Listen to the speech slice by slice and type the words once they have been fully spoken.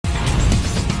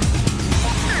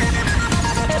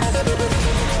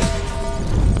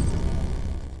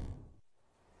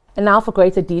And now for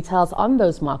greater details on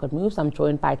those market moves, I'm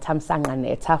joined by Thamsanqa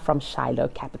Netta from Shiloh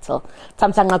Capital.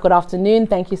 Thamsanqa, good afternoon.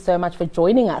 Thank you so much for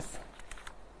joining us.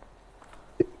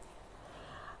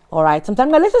 All right,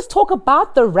 Thamsanqa, let's just talk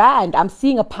about the Rand. I'm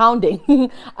seeing a pounding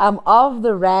of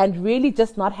the Rand, really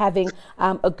just not having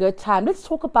a good time. Let's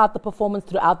talk about the performance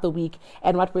throughout the week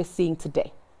and what we're seeing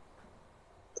today.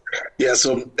 Yeah,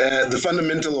 so the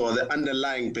fundamental or the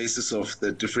underlying basis of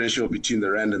the differential between the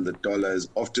Rand and the dollar is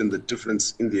often the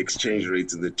difference in the exchange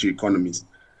rates in the two economies.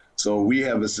 So we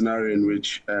have a scenario in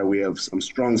which we have some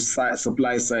strong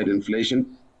supply side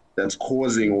inflation that's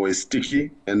causing or is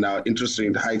sticky, and our interest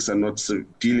rate hikes are not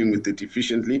dealing with it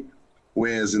efficiently.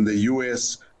 Whereas in the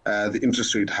US, the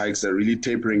interest rate hikes are really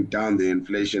tapering down the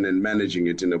inflation and managing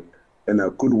it in a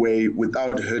good way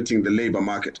without hurting the labor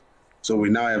market. So we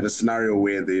now have a scenario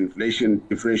where the inflation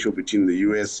differential between the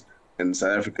US and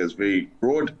South Africa is very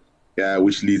broad,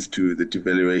 which leads to the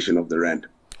devaluation of the Rand.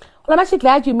 Well, I'm actually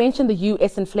glad you mentioned the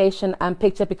US inflation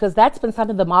picture, because that's been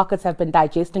something the markets have been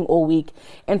digesting all week.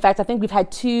 In fact, I think we've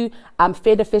had two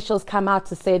Fed officials come out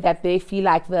to say that they feel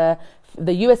like the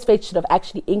US Fed should have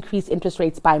actually increased interest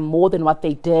rates by more than what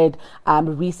they did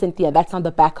recently, and that's on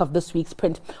the back of this week's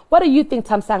print. What do you think,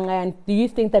 Thamsanqa, and do you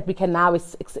think that we can now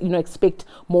expect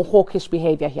more hawkish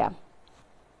behavior here?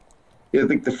 Yeah, I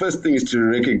think the first thing is to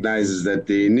recognize is that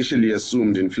they initially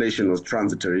assumed inflation was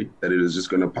transitory, that it was just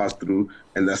going to pass through,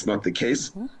 and that's not the case.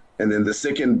 Mm-hmm. And then the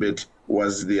second bit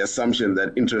was the assumption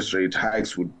that interest rate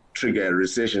hikes would trigger a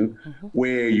recession, mm-hmm.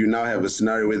 where you now have a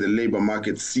scenario where the labor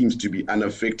market seems to be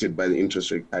unaffected by the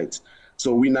interest rate hikes.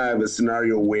 So we now have a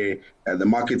scenario where the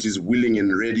market is willing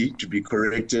and ready to be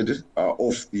corrected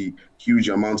off the huge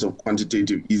amounts of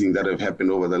quantitative easing that have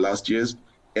happened over the last years,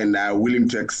 and are willing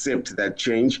to accept that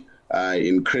change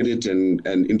in credit and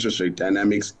interest rate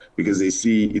dynamics, because they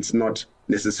see it's not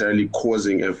necessarily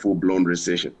causing a full-blown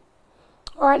recession.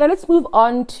 All right, now let's move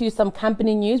on to some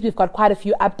company news. We've got quite a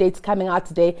few updates coming out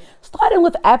today, starting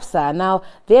with Absa. Now,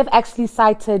 they've actually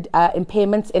cited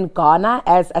impairments in Ghana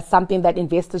as something that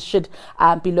investors should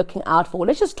be looking out for.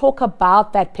 Let's just talk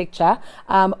about that picture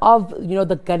of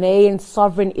the Ghanaian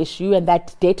sovereign issue and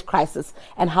that debt crisis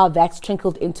and how that's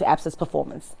trickled into Absa's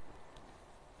performance.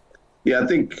 Yeah, I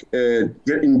think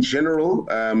in general,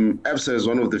 Absa is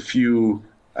one of the few,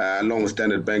 along with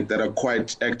Standard Bank, that are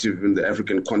quite active in the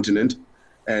African continent.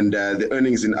 And the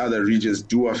earnings in other regions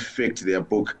do affect their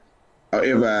book.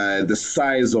 However, the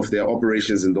size of their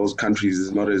operations in those countries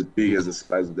is not as big as the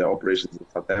size of their operations in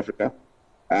South Africa.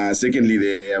 Secondly,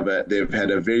 they've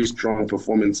had a very strong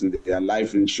performance in their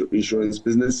life insurance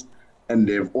business, and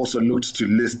they've also looked to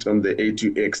list on the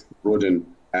A2X to broaden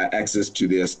access to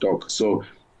their stock. So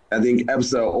I think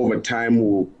Absa over time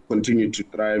will continue to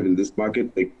thrive in this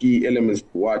market. The key elements to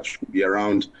watch will be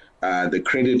around the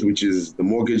credit, which is the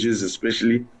mortgages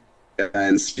especially,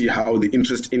 and see how the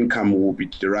interest income will be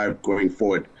derived going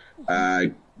forward.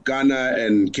 Ghana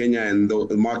and Kenya and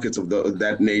the markets of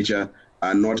that nature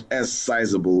are not as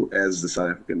sizable as the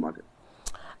South African market.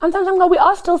 And Thamsanqa, we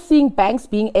are still seeing banks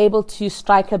being able to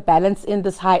strike a balance in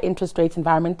this high interest rate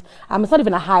environment. It's not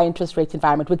even a high interest rate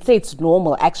environment. We'd say it's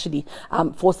normal, actually,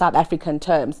 for South African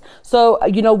terms. So,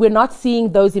 we're not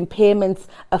seeing those impairments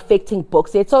affecting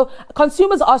books yet. So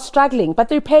consumers are struggling, but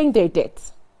they're paying their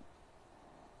debts.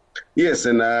 Yes,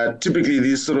 and typically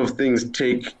these sort of things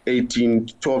take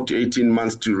 12 to 18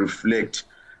 months to reflect.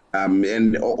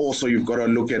 And also you've got to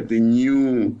look at the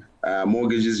new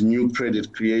mortgages, new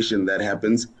credit creation that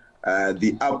happens.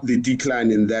 The decline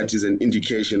in that is an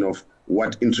indication of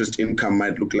what interest income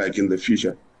might look like in the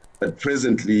future. But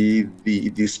presently,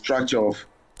 the structure of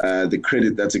the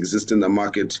credit that's exists in the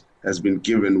market has been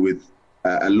given with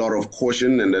a lot of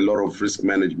caution and a lot of risk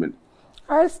management.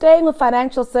 All right, staying with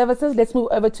financial services, let's move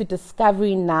over to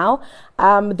Discovery now.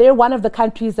 They're one of the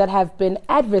countries that have been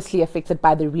adversely affected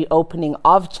by the reopening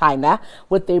of China,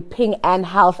 with their Ping An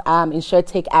Health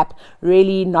InsurTech app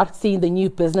really not seeing the new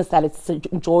business that it's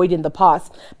enjoyed in the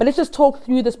past. But let's just talk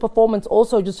through this performance,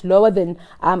 also just lower than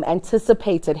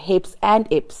anticipated HEPS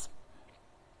and IPS.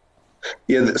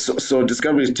 Yeah, so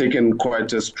Discovery has taken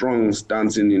quite a strong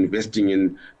stance in investing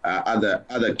in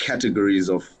other categories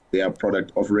of their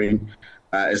product offering,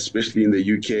 especially in the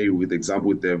UK, with example,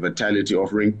 with their Vitality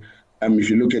offering. If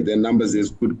you look at their numbers, there's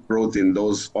good growth in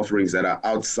those offerings that are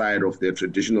outside of their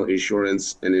traditional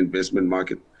insurance and investment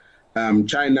market.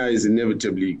 China is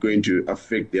inevitably going to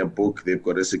affect their book. They've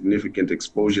got a significant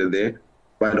exposure there.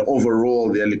 But overall,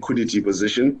 their liquidity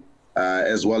position,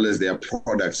 as well as their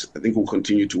products, I think will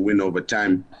continue to win over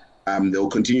time. They'll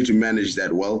continue to manage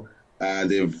that well.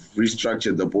 They've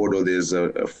restructured the board, or there's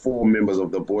 4 members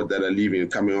of the board that are leaving and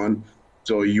coming on.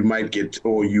 So you might get,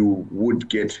 or you would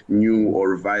get new or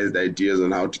revised ideas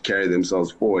on how to carry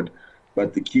themselves forward.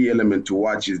 But the key element to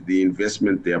watch is the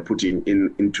investment they are putting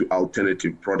into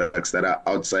alternative products that are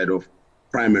outside of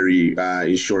primary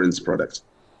insurance products.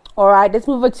 All right, let's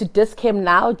move on to Dis-Chem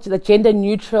now, the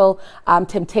gender-neutral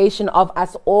temptation of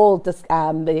us all.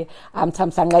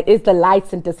 Thamsanqa, is the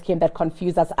lights in Dis-Chem that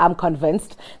confuse us, I'm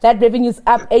convinced. That revenue's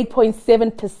up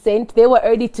 8.7%. They were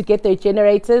early to get their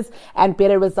generators and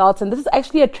better results. And this is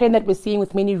actually a trend that we're seeing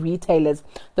with many retailers.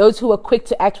 Those who were quick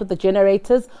to act with the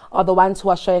generators are the ones who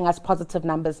are showing us positive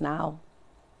numbers now.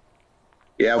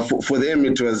 Yeah, for them,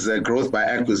 it was growth by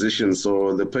acquisition.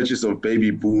 So the purchase of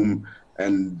Baby Boom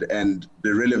and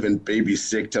the relevant baby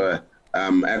sector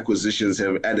acquisitions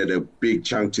have added a big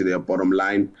chunk to their bottom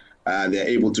line. They're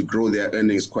able to grow their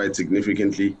earnings quite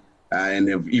significantly and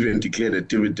have even declared a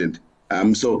dividend.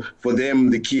 So for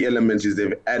them, the key element is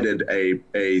they've added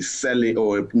a selling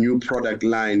or a new product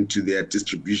line to their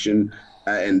distribution,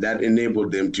 and that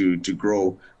enabled them to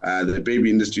grow. The baby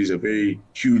industry is a very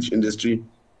huge industry.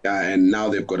 And now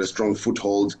they've got a strong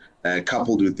foothold,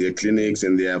 coupled with their clinics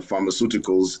and their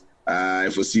pharmaceuticals. I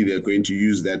foresee they're going to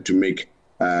use that to make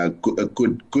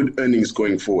good earnings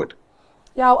going forward.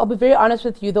 Yeah, I'll be very honest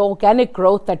with you. The organic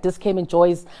growth that Dis-Chem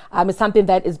enjoys is something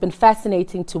that has been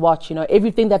fascinating to watch. You know,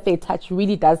 everything that they touch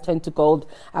really does turn to gold.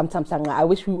 Thamsanqa, I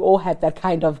wish we all had that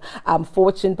kind of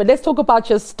fortune. But let's talk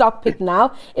about your stock pick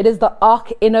now. It is the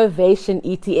ARC Innovation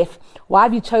ETF. Why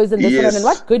have you chosen this one, and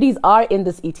what goodies are in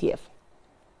this ETF?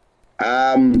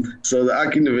 So the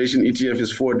ARC Innovation ETF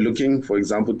is forward-looking. For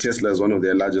example, Tesla is one of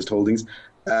their largest holdings.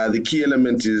 The key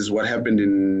element is what happened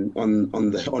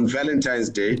on Valentine's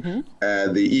Day.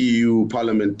 Mm-hmm. The EU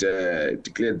Parliament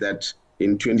declared that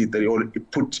in 2030, or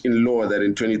put in law that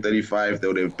in 2035 they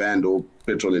would have banned all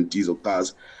petrol and diesel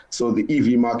cars. So the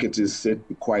EV market is set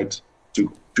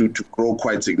to grow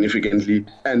quite significantly,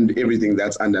 and everything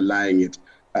that's underlying it.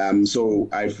 So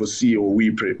I foresee, or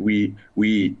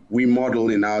we model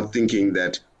in our thinking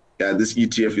that this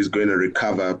ETF is going to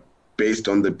recover based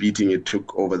on the beating it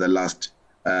took over the last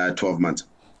 12 months.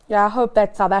 Yeah, I hope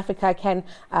that South Africa can,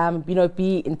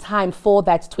 be in time for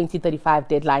that 2035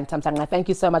 deadline. Thamsanqa, thank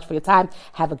you so much for your time.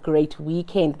 Have a great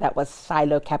weekend. That was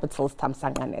Shiloh Capital's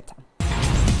Thamsanqa Neta.